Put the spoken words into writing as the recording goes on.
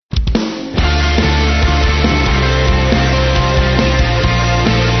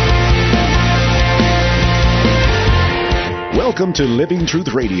Welcome to Living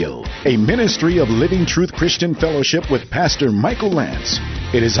Truth Radio, a ministry of Living Truth Christian Fellowship with Pastor Michael Lance.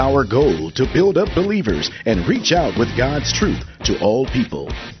 It is our goal to build up believers and reach out with God's truth to all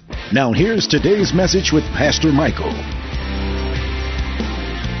people. Now here's today's message with Pastor Michael.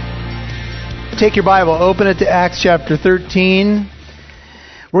 Take your Bible, open it to Acts chapter 13.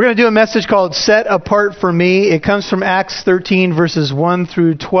 We're going to do a message called Set Apart for Me. It comes from Acts 13 verses 1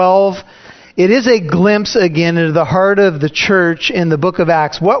 through 12. It is a glimpse again into the heart of the church in the book of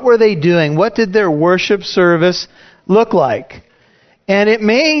Acts. What were they doing? What did their worship service look like? And it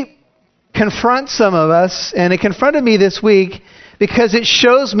may confront some of us, and it confronted me this week because it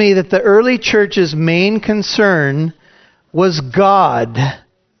shows me that the early church's main concern was God.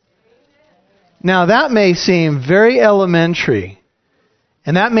 Now that may seem very elementary,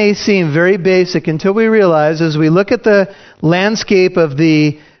 and that may seem very basic until we realize as we look at the landscape of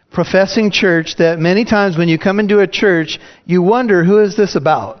the professing church that many times when you come into a church, you wonder, who is this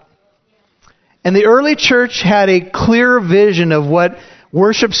about? And the early church had a clear vision of what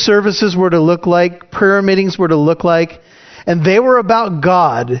worship services were to look like, prayer meetings were to look like, and they were about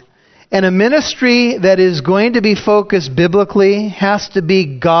God. And a ministry that is going to be focused biblically has to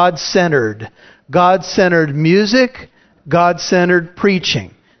be God-centered. God-centered music, God-centered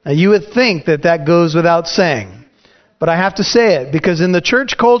preaching. Now you would think that that goes without saying. But I have to say it, because in the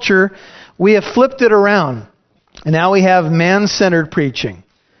church culture, we have flipped it around. And now we have man-centered preaching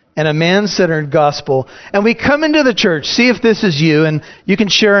and a man-centered gospel. And we come into the church, see if this is you, and you can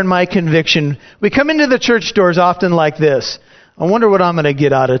share in my conviction. We come into the church doors often like this. I wonder what I'm going to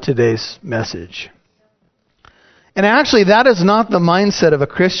get out of today's message. And actually, that is not the mindset of a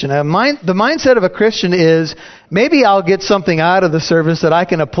Christian. The mindset of a Christian is, maybe I'll get something out of the service that I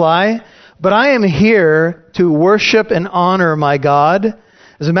can apply, but I am here to worship and honor my God.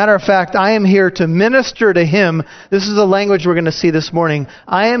 As a matter of fact, I am here to minister to Him. This is the language we're going to see this morning.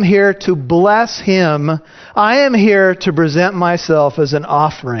 I am here to bless Him. I am here to present myself as an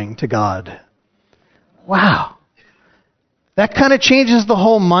offering to God. Wow. That kind of changes the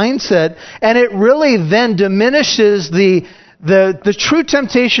whole mindset, and it really then diminishes the true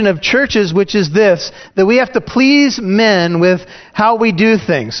temptation of churches, which is this, that we have to please men with how we do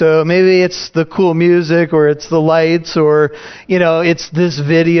things. So maybe it's the cool music, or it's the lights, or, it's this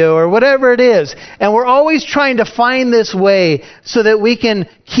video, or whatever it is. And we're always trying to find this way so that we can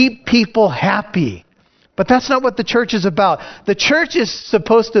keep people happy. But that's not what the church is about. The church is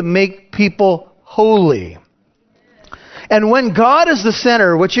supposed to make people holy. And when God is the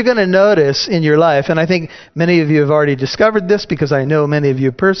center, what you're going to notice in your life, and I think many of you have already discovered this because I know many of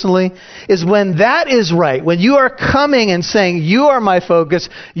you personally, is when that is right, when you are coming and saying, you are my focus,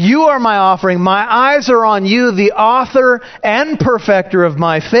 you are my offering, my eyes are on you, the author and perfecter of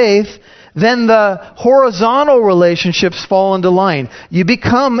my faith, then the horizontal relationships fall into line. You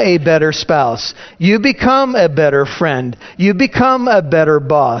become a better spouse. You become a better friend. You become a better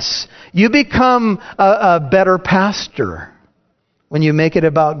boss. You become a better pastor when you make it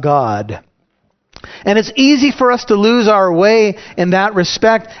about God. And it's easy for us to lose our way in that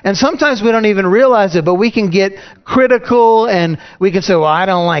respect. And sometimes we don't even realize it, but we can get critical and we can say, well, I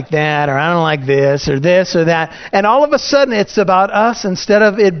don't like that, or I don't like this or that. And all of a sudden it's about us instead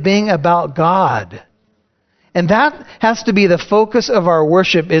of it being about God. And that has to be the focus of our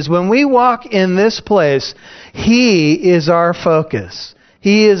worship, is when we walk in this place, He is our focus.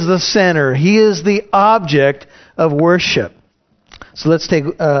 He is the center. He is the object of worship. So let's take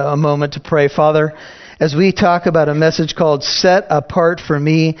a moment to pray. Father, as we talk about a message called Set Apart for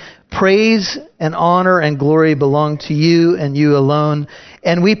Me, praise and honor and glory belong to you and you alone.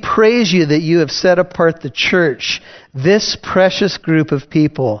 And we praise you that you have set apart the church, this precious group of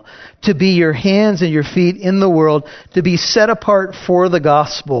people, to be your hands and your feet in the world, to be set apart for the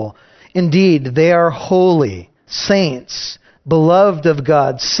gospel. Indeed, they are holy, saints, beloved of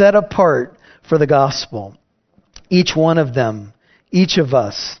God, set apart for the gospel. Each one of them. Each of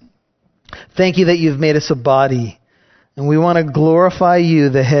us. Thank you that you've made us a body. And we want to glorify you,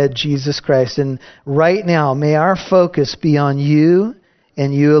 the head, Jesus Christ. And right now, may our focus be on you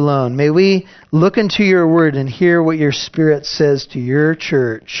and you alone. May we look into your word and hear what your Spirit says to your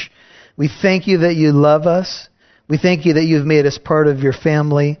church. We thank you that you love us. We thank you that you've made us part of your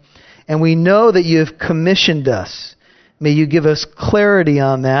family. And we know that you have commissioned us. May you give us clarity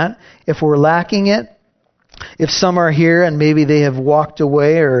on that. If we're lacking it, if some are here and maybe they have walked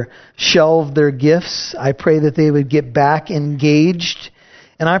away or shelved their gifts, I pray that they would get back engaged.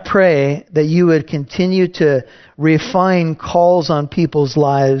 And I pray that you would continue to refine calls on people's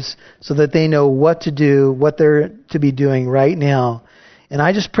lives so that they know what to do, what they're to be doing right now. And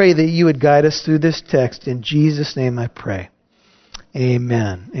I just pray that you would guide us through this text. In Jesus' name I pray.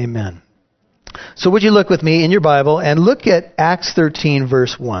 Amen. Amen. So would you look with me in your Bible and look at Acts 13,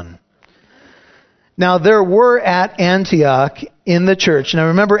 verse 1. Now there were at Antioch in the church. Now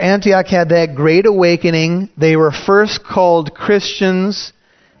remember, Antioch had that great awakening. They were first called Christians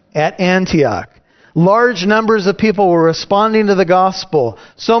at Antioch. Large numbers of people were responding to the gospel.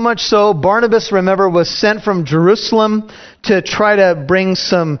 So much so, Barnabas, remember, was sent from Jerusalem to try to bring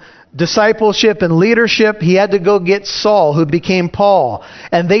some discipleship and leadership. He had to go get Saul, who became Paul.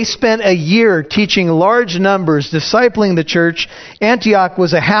 And they spent a year teaching large numbers, discipling the church. Antioch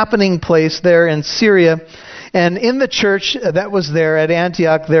was a happening place there in Syria. And in the church that was there at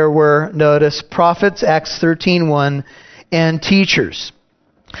Antioch, there were, notice, prophets, Acts 13:1, and teachers.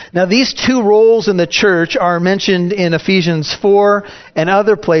 Now, these two roles in the church are mentioned in Ephesians 4 and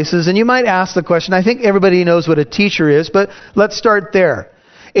other places. And you might ask the question, I think everybody knows what a teacher is, but let's start there.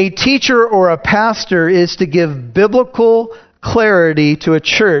 A teacher or a pastor is to give biblical clarity to a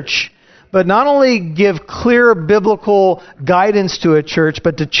church, but not only give clear biblical guidance to a church,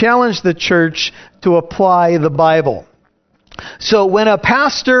 but to challenge the church to apply the Bible. So when a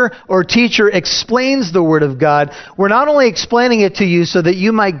pastor or teacher explains the Word of God, we're not only explaining it to you so that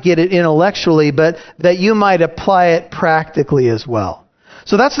you might get it intellectually, but that you might apply it practically as well.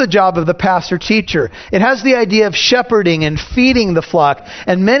 So that's the job of the pastor-teacher. It has the idea of shepherding and feeding the flock.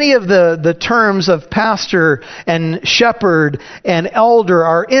 And many of the terms of pastor and shepherd and elder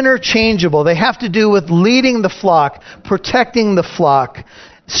are interchangeable. They have to do with leading the flock, protecting the flock,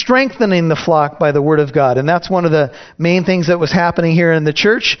 strengthening the flock by the Word of God. And that's one of the main things that was happening here in the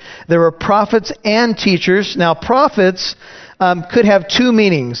church. There were prophets and teachers. Now, prophets could have two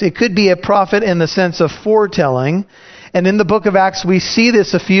meanings. It could be a prophet in the sense of foretelling. And in the book of Acts, we see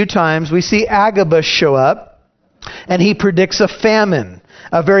this a few times. We see Agabus show up, and he predicts a famine,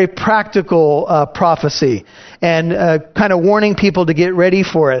 a very practical prophecy, and kind of warning people to get ready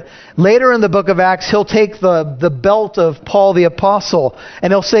for it. Later in the book of Acts, he'll take the belt of Paul the Apostle,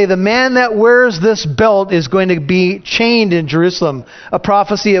 and he'll say, the man that wears this belt is going to be chained in Jerusalem, a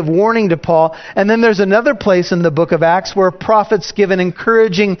prophecy of warning to Paul. And then there's another place in the book of Acts where prophets give an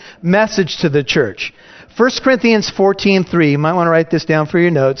encouraging message to the church. 1 Corinthians 14:3, you might want to write this down for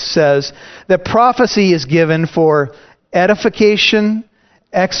your notes, says that prophecy is given for edification,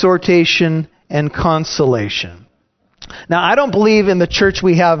 exhortation, and consolation. Now, I don't believe in the church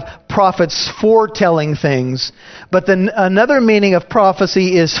we have prophets foretelling things, but another meaning of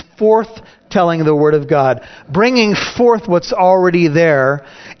prophecy is forthtelling the Word of God, bringing forth what's already there.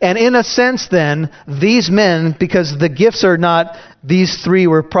 And in a sense then, these men, because the gifts are not, these three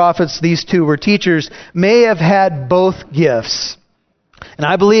were prophets, these two were teachers, may have had both gifts. And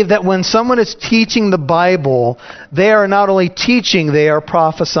I believe that when someone is teaching the Bible, they are not only teaching, they are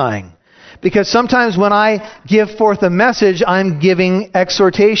prophesying. Because sometimes when I give forth a message, I'm giving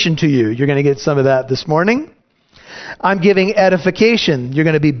exhortation to you. You're going to get some of that this morning. I'm giving edification. You're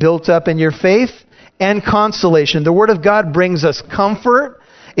going to be built up in your faith, and consolation. The Word of God brings us comfort.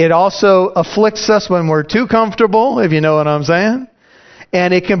 It also afflicts us when we're too comfortable, if you know what I'm saying.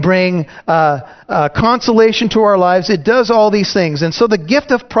 And it can bring consolation to our lives. It does all these things. And so the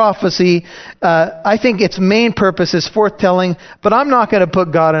gift of prophecy, I think its main purpose is forthtelling, but I'm not going to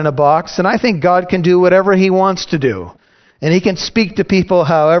put God in a box. And I think God can do whatever He wants to do. And He can speak to people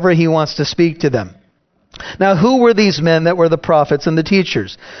however He wants to speak to them. Now, who were these men that were the prophets and the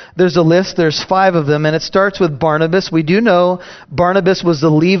teachers? There's a list. There's 5 of them, and it starts with Barnabas. We do know Barnabas was the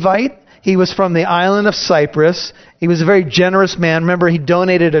Levite. He was from the island of Cyprus. He was a very generous man. Remember, he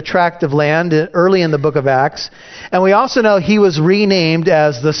donated a tract of land early in the book of Acts. And we also know he was renamed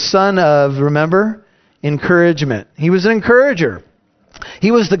as the son of, remember, encouragement. He was an encourager.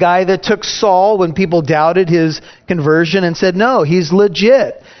 He was the guy that took Saul when people doubted his conversion and said, no, he's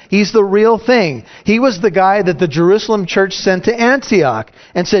legit. He's the real thing. He was the guy that the Jerusalem church sent to Antioch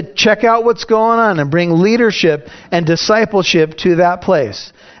and said, check out what's going on and bring leadership and discipleship to that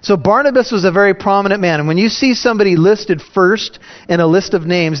place. So Barnabas was a very prominent man. And when you see somebody listed first in a list of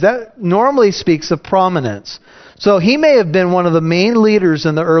names, that normally speaks of prominence. So he may have been one of the main leaders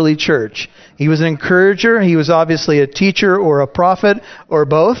in the early church. He was an encourager. He was obviously a teacher or a prophet or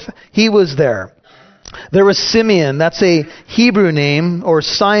both. He was there. There was Simeon, that's a Hebrew name, or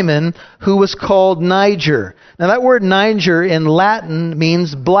Simon, who was called Niger. Now that word Niger in Latin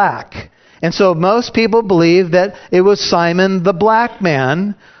means black. And so most people believe that it was Simon the black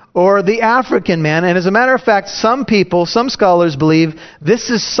man or the African man. And as a matter of fact, some scholars believe this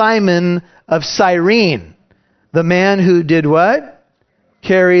is Simon of Cyrene, the man who did what?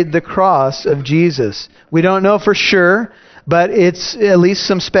 carried the cross of Jesus? We don't know for sure, but it's at least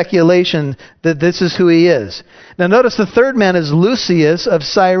some speculation that this is who he is. Now notice the third man is Lucius of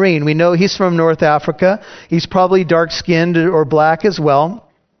Cyrene. We know he's from North Africa. He's probably dark-skinned or black as well.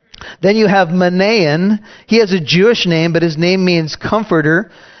 Then you have Manaen. He has a Jewish name, but his name means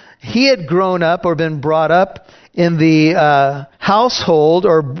comforter. He had grown up or been brought up in the household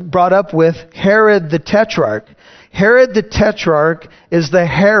or brought up with Herod the Tetrarch. Herod the Tetrarch is the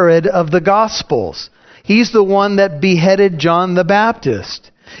Herod of the Gospels. He's the one that beheaded John the Baptist.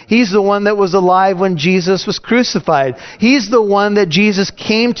 He's the one that was alive when Jesus was crucified. He's the one that Jesus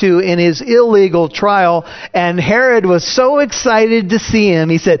came to in his illegal trial, and Herod was so excited to see him.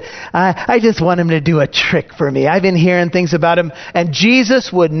 He said, I just want him to do a trick for me. I've been hearing things about him. And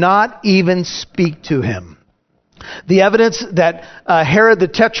Jesus would not even speak to him. The evidence that Herod the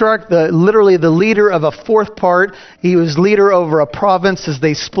Tetrarch, literally the leader of a fourth part, he was leader over a province as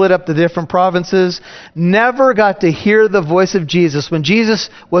they split up the different provinces, never got to hear the voice of Jesus. When Jesus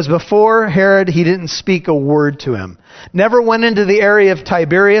was before Herod, he didn't speak a word to him. Never went into the area of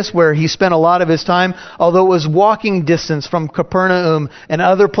Tiberias where he spent a lot of his time, although it was walking distance from Capernaum and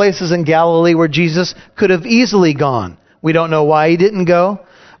other places in Galilee where Jesus could have easily gone. We don't know why he didn't go.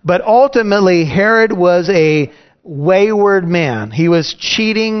 But ultimately, Herod was a wayward man. He was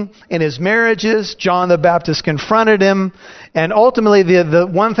cheating in his marriages. John the Baptist confronted him. And ultimately, the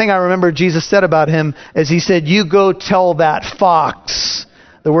one thing I remember Jesus said about him is he said, "You go tell that fox."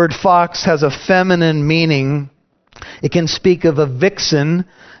 The word fox has a feminine meaning. It can speak of a vixen.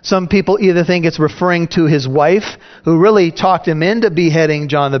 Some people either think it's referring to his wife, who really talked him into beheading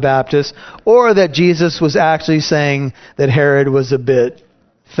John the Baptist, or that Jesus was actually saying that Herod was a bit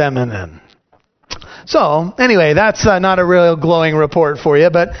feminine. So, anyway, that's not a real glowing report for you,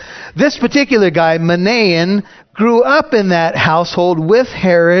 but this particular guy, Manaen, grew up in that household with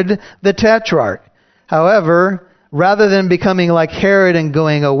Herod the Tetrarch. However, rather than becoming like Herod and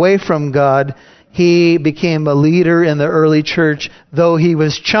going away from God, he became a leader in the early church, though he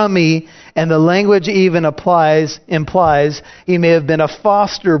was chummy, and the language even implies he may have been a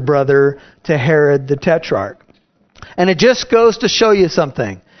foster brother to Herod the Tetrarch. And it just goes to show you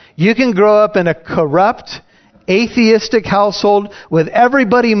something. You can grow up in a corrupt, atheistic household with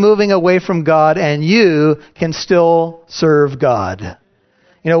everybody moving away from God, and you can still serve God.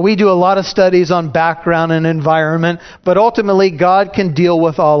 You know, we do a lot of studies on background and environment, but ultimately God can deal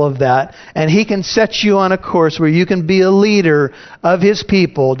with all of that, and He can set you on a course where you can be a leader of His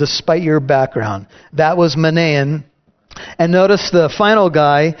people despite your background. That was Manaen. And notice the final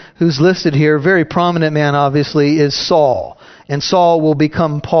guy who's listed here, very prominent man obviously, is Saul. And Saul will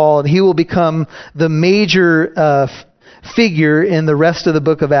become Paul, and he will become the major figure in the rest of the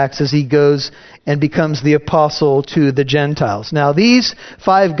book of Acts as he goes and becomes the apostle to the Gentiles. Now, these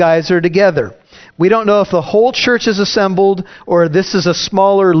 5 guys are together. We don't know if the whole church is assembled or this is a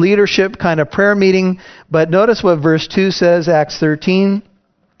smaller leadership kind of prayer meeting, but notice what verse 2 says, Acts 13.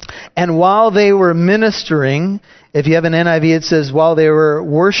 And while they were ministering, if you have an NIV, it says while they were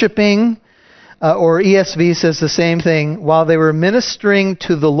worshiping, or ESV says the same thing, while they were ministering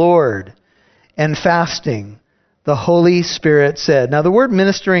to the Lord and fasting, the Holy Spirit said. Now the word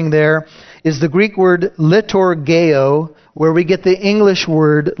ministering there is the Greek word liturgeo, where we get the English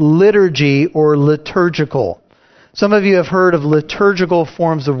word liturgy or liturgical. Some of you have heard of liturgical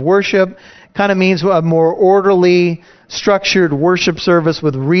forms of worship. Kind of means a more orderly, structured worship service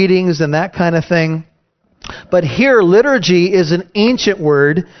with readings and that kind of thing. But here, liturgy is an ancient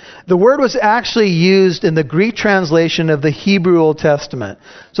word. The word was actually used in the Greek translation of the Hebrew Old Testament.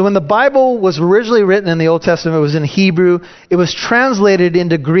 So when the Bible was originally written in the Old Testament, it was in Hebrew. It was translated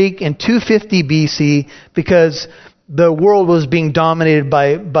into Greek in 250 BC because the world was being dominated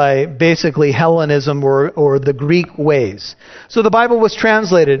by basically Hellenism or the Greek ways. So the Bible was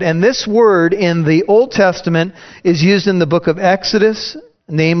translated. And this word in the Old Testament is used in the book of Exodus,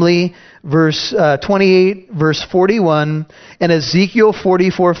 namely verse 28, verse 41, and Ezekiel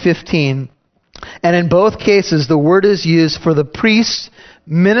 44:15. And in both cases, the word is used for the priests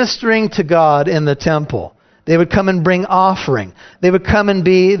ministering to God in the temple. They would come and bring offering. They would come and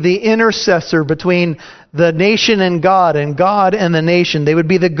be the intercessor between the nation and God and the nation. They would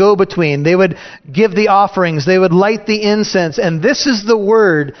be the go-between. They would give the offerings. They would light the incense. And this is the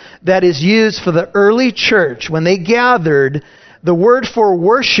word that is used for the early church. When they gathered, the word for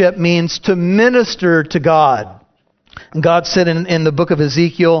worship means to minister to God. And God said in the book of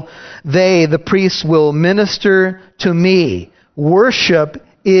Ezekiel, they, the priests, will minister to me. Worship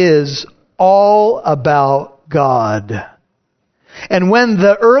is all about God. And when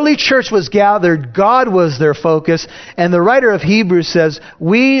the early church was gathered, God was their focus. And the writer of Hebrews says,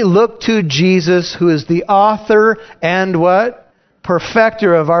 we look to Jesus, who is the author and what?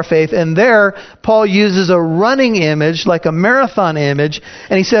 Perfecter of our faith. And there, Paul uses a running image, like a marathon image.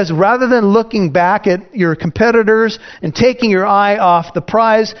 And he says, rather than looking back at your competitors and taking your eye off the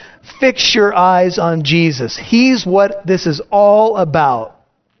prize, fix your eyes on Jesus. He's what this is all about.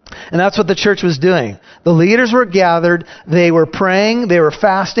 And that's what the church was doing. The leaders were gathered, they were praying, they were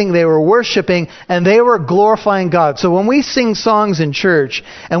fasting, they were worshiping, and they were glorifying God. So when we sing songs in church,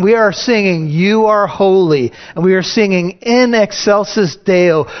 and we are singing, You Are Holy, and we are singing, In Excelsis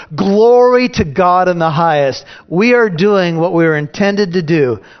Deo, glory to God in the highest, we are doing what we were intended to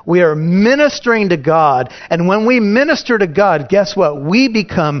do. We are ministering to God, and when we minister to God, guess what? We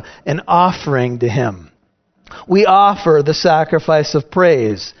become an offering to Him. We offer the sacrifice of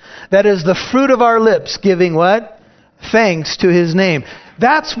praise. That is the fruit of our lips, giving what? Thanks to His name.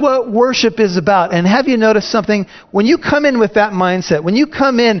 That's what worship is about. And have you noticed something? When you come in with that mindset, when you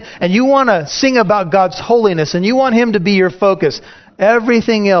come in and you want to sing about God's holiness and you want Him to be your focus,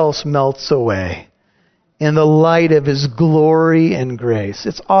 everything else melts away in the light of His glory and grace.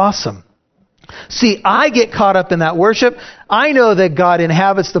 It's awesome. See, I get caught up in that worship. I know that God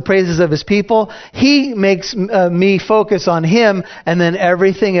inhabits the praises of His people. He makes me focus on Him, and then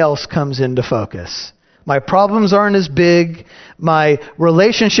everything else comes into focus. My problems aren't as big. My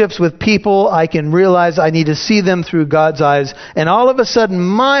relationships with people, I can realize I need to see them through God's eyes. And all of a sudden,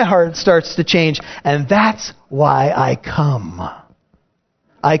 my heart starts to change. And that's why I come.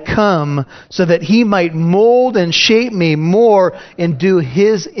 I come so that He might mold and shape me more into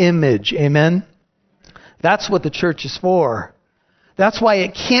His image. Amen? That's what the church is for. That's why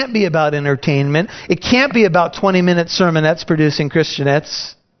it can't be about entertainment. It can't be about 20-minute sermonettes producing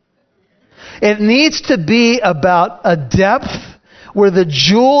Christianettes. It needs to be about a depth where the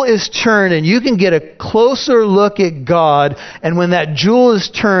jewel is turned and you can get a closer look at God. And when that jewel is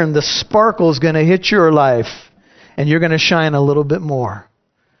turned, the sparkle is going to hit your life and you're going to shine a little bit more.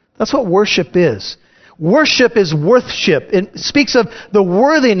 That's what worship is. Worship is worthship. It speaks of the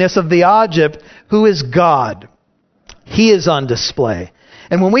worthiness of the object, who is God. He is on display.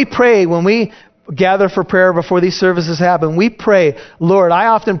 And when we pray, when we gather for prayer before these services happen, we pray, Lord, I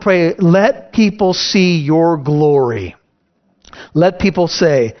often pray, let people see your glory. Let people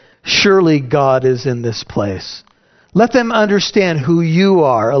say, surely God is in this place. Let them understand who you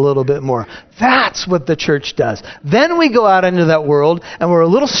are a little bit more. That's what the church does. Then we go out into that world and we're a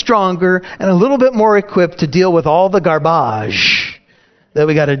little stronger and a little bit more equipped to deal with all the garbage that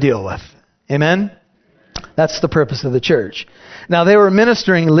we got to deal with. Amen? That's the purpose of the church. Now they were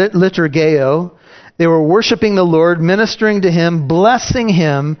ministering liturgeo. They were worshiping the Lord, ministering to Him, blessing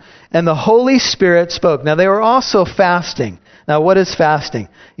Him, and the Holy Spirit spoke. Now they were also fasting. Now what is fasting?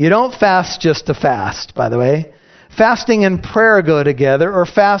 You don't fast just to fast, by the way. Fasting and prayer go together, or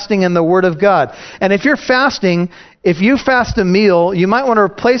fasting and the Word of God. And if you're fasting, if you fast a meal, you might want to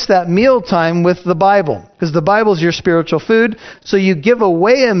replace that meal time with the Bible, because the Bible is your spiritual food. So you give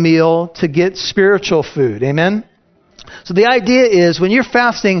away a meal to get spiritual food. Amen? So the idea is, when you're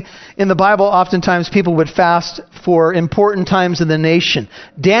fasting in the Bible, oftentimes people would fast for important times in the nation.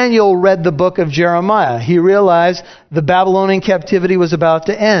 Daniel read the book of Jeremiah. He realized the Babylonian captivity was about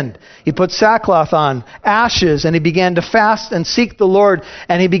to end. He put sackcloth on, ashes, and he began to fast and seek the Lord,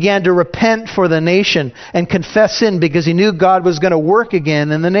 and he began to repent for the nation and confess sin because he knew God was going to work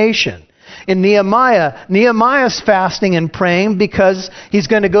again in the nation. In Nehemiah's fasting and praying because he's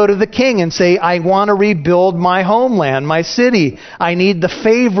going to go to the king and say, I want to rebuild my homeland, my city. I need the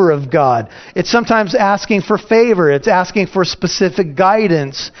favor of God. It's sometimes asking for favor. It's asking for specific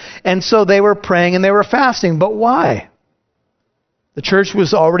guidance. And so they were praying and they were fasting. But why? The church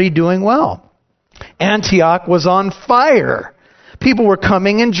was already doing well. Antioch was on fire. People were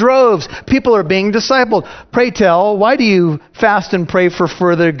coming in droves. People are being discipled. Pray tell, why do you fast and pray for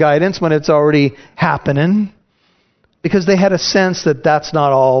further guidance when it's already happening? Because they had a sense that that's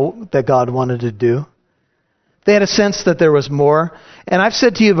not all that God wanted to do. They had a sense that there was more. And I've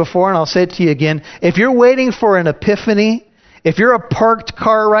said to you before, and I'll say it to you again, if you're waiting for an epiphany, if you're a parked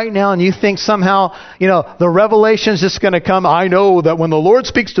car right now and you think somehow, the revelation is just going to come, I know that when the Lord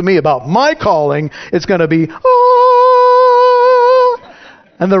speaks to me about my calling, it's going to be,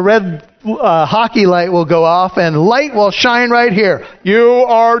 and the red hockey light will go off and light will shine right here. You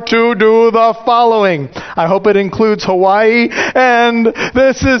are to do the following. I hope it includes Hawaii, and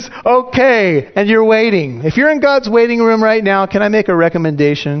this is okay. And you're waiting. If you're in God's waiting room right now, can I make a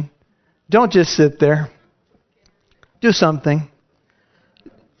recommendation? Don't just sit there. Do something.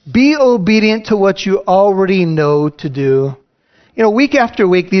 Be obedient to what you already know to do. week after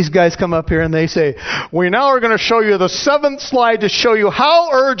week, these guys come up here and they say, we now are going to show you the 7th slide to show you how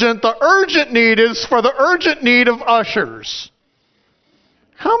urgent the urgent need is for the urgent need of ushers.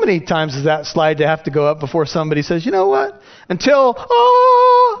 How many times does that slide have to go up before somebody says, you know what? Until,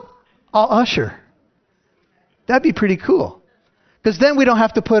 I'll usher. That'd be pretty cool. Because then we don't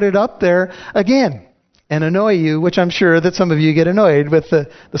have to put it up there again and annoy you, which I'm sure that some of you get annoyed with the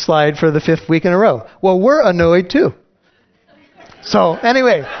slide for the 5th week in a row. Well, we're annoyed too. So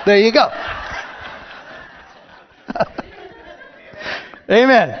anyway, there you go.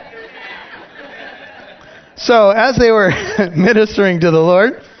 Amen. So as they were ministering to the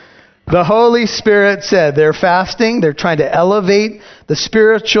Lord, the Holy Spirit said, they're fasting, they're trying to elevate the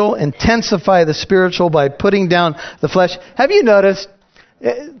spiritual, intensify the spiritual by putting down the flesh. Have you noticed,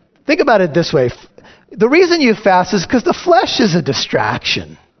 think about it this way, the reason you fast is because the flesh is a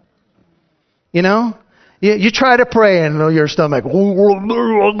distraction. You know? You try to pray and your stomach,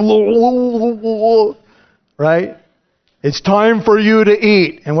 right? It's time for you to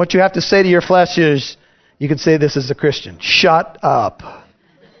eat. And what you have to say to your flesh is, you can say this as a Christian, shut up.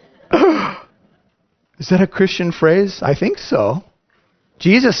 Is that a Christian phrase? I think so.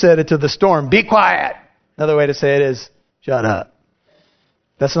 Jesus said it to the storm, be quiet. Another way to say it is, shut up.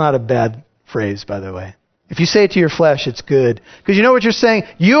 That's not a bad phrase, by the way. If you say it to your flesh, it's good. Because you know what you're saying?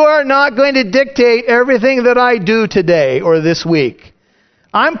 You are not going to dictate everything that I do today or this week.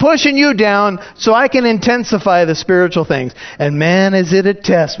 I'm pushing you down so I can intensify the spiritual things. And man, is it a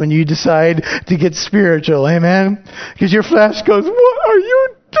test when you decide to get spiritual, amen? Because your flesh goes, what are you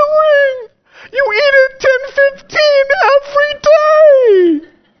doing? You eat at 10:15 every day.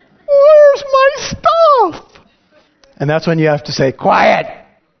 Where's my stuff? And that's when you have to say, quiet.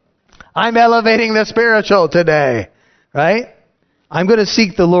 I'm elevating the spiritual today, right? I'm going to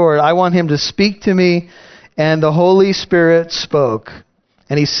seek the Lord. I want Him to speak to me. And the Holy Spirit spoke.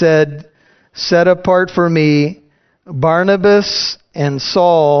 And He said, set apart for me Barnabas and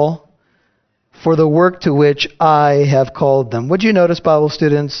Saul for the work to which I have called them. Would you notice, Bible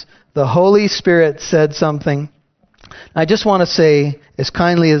students, the Holy Spirit said something. I just want to say, as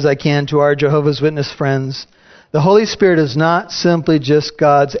kindly as I can to our Jehovah's Witness friends, the Holy Spirit is not simply just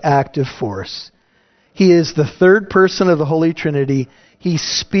God's active force. He is the third person of the Holy Trinity. He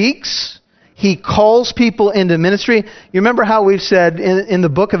speaks. He calls people into ministry. You remember how we've said in the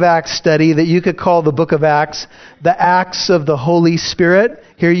Book of Acts study that you could call the Book of Acts the Acts of the Holy Spirit?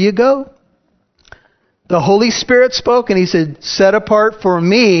 Here you go. The Holy Spirit spoke and He said, set apart for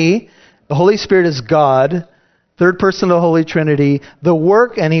me. The Holy Spirit is God, third person of the Holy Trinity. The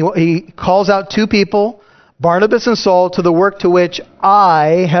work, and he calls out two people, Barnabas and Saul, to the work to which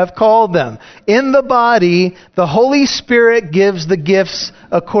I have called them. In the body, the Holy Spirit gives the gifts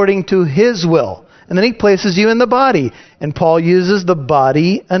according to His will. And then He places you in the body. And Paul uses the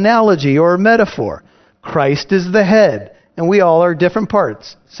body analogy or metaphor. Christ is the head. And we all are different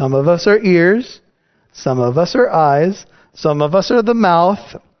parts. Some of us are ears. Some of us are eyes. Some of us are the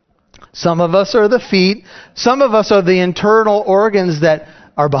mouth. Some of us are the feet. Some of us are the internal organs that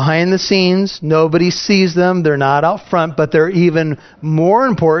are behind the scenes. Nobody sees them. They're not out front, but they're even more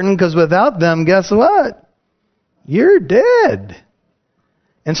important because without them, guess what? You're dead.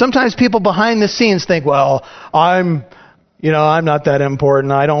 And sometimes people behind the scenes think, well, I'm not that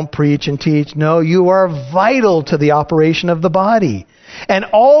important. I don't preach and teach. No, you are vital to the operation of the body. And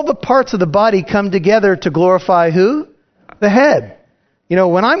all the parts of the body come together to glorify who? The head.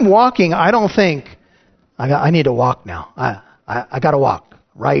 When I'm walking, I don't think, I need to walk now. I got to walk.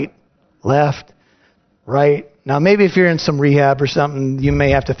 Right, left, right. Now, maybe if you're in some rehab or something, you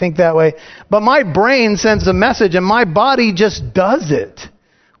may have to think that way. But my brain sends a message and my body just does it.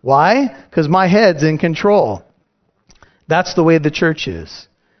 Why? Because my head's in control. That's the way the church is.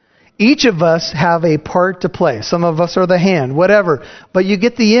 Each of us have a part to play. Some of us are the hand, whatever. But you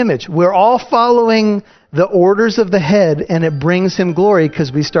get the image. We're all following the orders of the head, and it brings Him glory because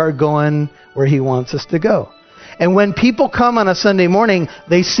we start going where He wants us to go. And when people come on a Sunday morning,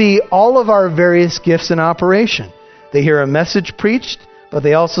 they see all of our various gifts in operation. They hear a message preached, but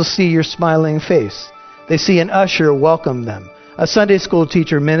they also see your smiling face. They see an usher welcome them, a Sunday school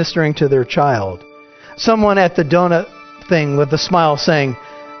teacher ministering to their child, someone at the donut thing with a smile saying,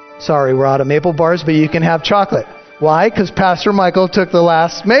 sorry, we're out of maple bars, but you can have chocolate. Why? Because Pastor Michael took the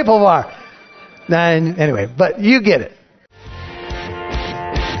last maple bar. And anyway, but you get it.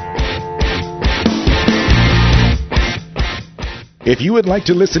 If you would like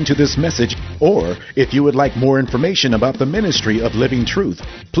to listen to this message, or if you would like more information about the ministry of Living Truth,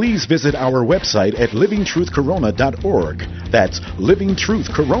 please visit our website at livingtruthcorona.org. That's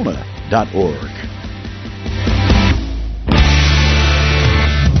livingtruthcorona.org.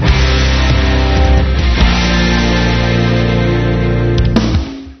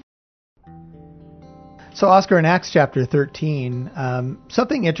 So, Oscar, in Acts chapter 13,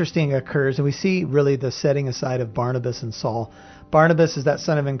 something interesting occurs, and we see really the setting aside of Barnabas and Saul. Barnabas is that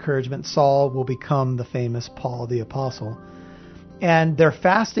son of encouragement. Saul will become the famous Paul the Apostle. And they're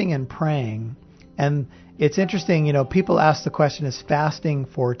fasting and praying. And it's interesting, people ask the question, is fasting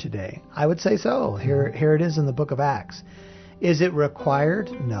for today? I would say so. Here it is in the book of Acts. Is it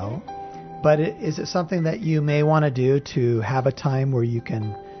required? No. But is it something that you may want to do to have a time where you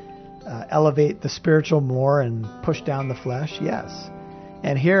can elevate the spiritual more and push down the flesh? Yes.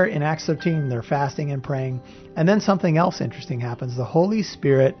 And here in Acts 13, they're fasting and praying. And then something else interesting happens. The Holy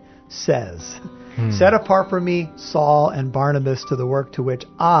Spirit says, set apart for me Saul and Barnabas to the work to which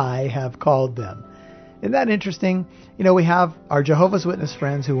I have called them. Isn't that interesting? We have our Jehovah's Witness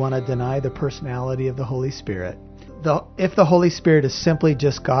friends who want to deny the personality of the Holy Spirit. If the Holy Spirit is simply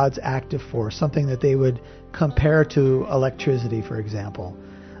just God's active force, something that they would compare to electricity, for example,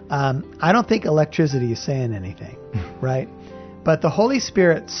 I don't think electricity is saying anything, right? But the Holy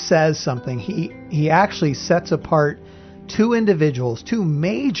Spirit says something. He actually sets apart two individuals, two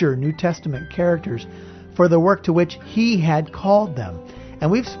major New Testament characters, for the work to which He had called them. And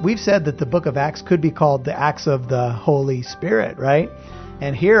we've said that the book of Acts could be called the Acts of the Holy Spirit, right?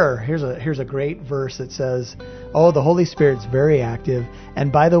 And here's a great verse that says, "Oh, the Holy Spirit's very active,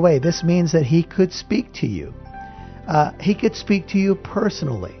 and by the way, this means that He could speak to you. He could speak to you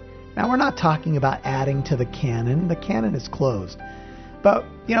personally." Now, we're not talking about adding to the canon. The canon is closed. But,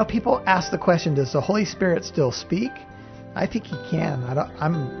 people ask the question, does the Holy Spirit still speak? I think He can.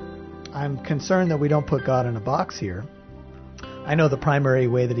 I'm concerned that we don't put God in a box here. I know the primary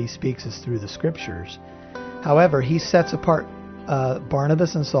way that He speaks is through the Scriptures. However, He sets apart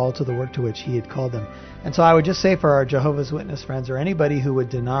Barnabas and Saul to the work to which He had called them. And so I would just say for our Jehovah's Witness friends, or anybody who would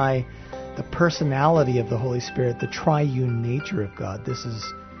deny the personality of the Holy Spirit, the triune nature of God, this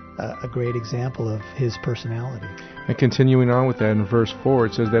is a great example of His personality. And continuing on with that, in verse 4,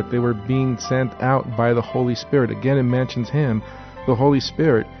 it says that they were being sent out by the Holy Spirit. Again, it mentions Him, the Holy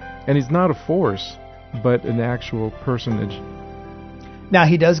Spirit. And He's not a force, but an actual personage. Now,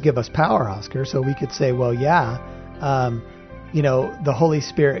 He does give us power, Oscar, so we could say, well, yeah, the Holy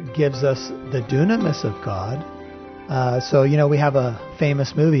Spirit gives us the dunamis of God. So we have a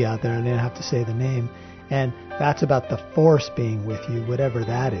famous movie out there, I didn't have to say the name, and that's about the force being with you, whatever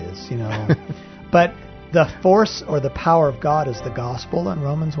that is, But the force or the power of God is the gospel in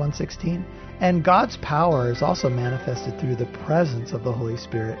Romans 1:16. And God's power is also manifested through the presence of the Holy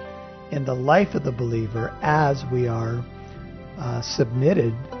Spirit in the life of the believer as we are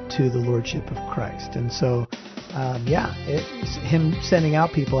submitted to the Lordship of Christ. And so, Him sending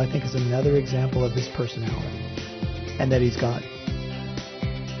out people, I think, is another example of His personality and that He's God.